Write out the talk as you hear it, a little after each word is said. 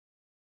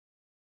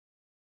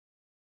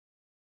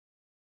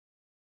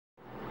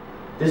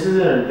This is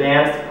an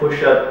advanced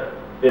push-up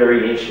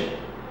variation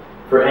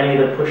for any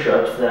of the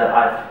push-ups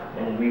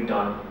that we've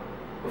done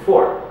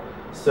before.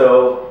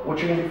 So what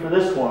you're going to do for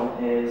this one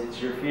is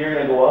your feet are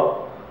going to go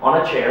up on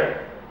a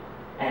chair,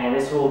 and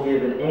this will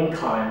give an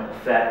incline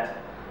effect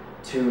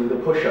to the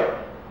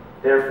push-up.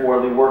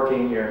 Therefore, you're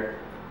working your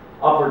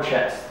upper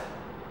chest.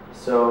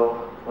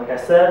 So, like I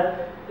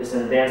said, it's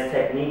an advanced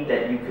technique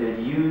that you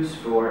could use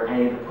for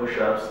any of the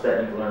push-ups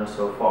that you've learned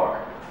so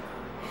far.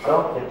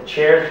 So, get the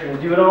chair that you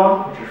can do it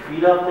on, put your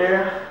feet up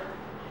there.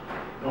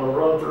 I'm going to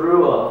run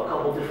through a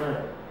couple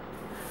different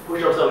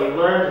push-ups that we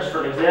learned, just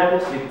for an example,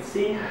 so you can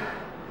see.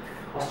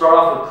 I'll start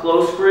off with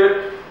close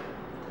grip.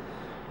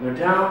 Go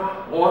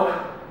down,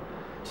 1,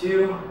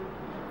 2,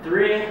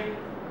 3. I'm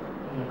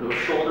going to go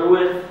shoulder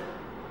width.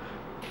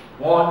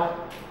 1,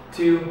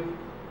 2,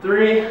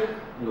 3.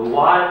 Go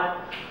wide.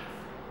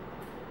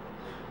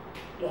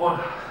 1,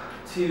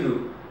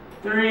 2,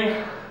 3.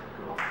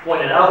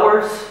 Point it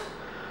outwards.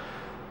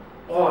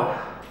 1,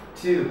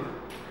 2,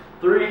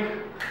 3.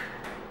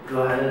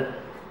 Go ahead and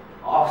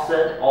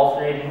offset,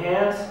 alternating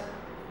hands.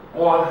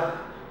 1,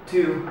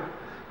 2,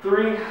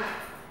 3.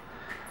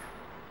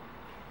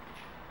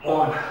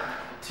 1,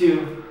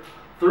 2,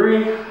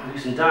 3. Do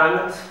some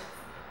diamonds.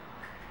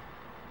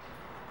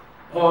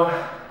 1,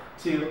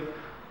 2,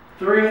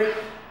 3.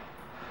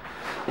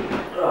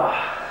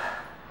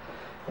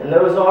 And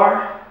those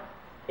are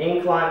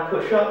incline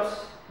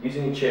push-ups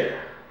using a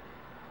chair.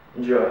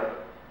 Enjoy.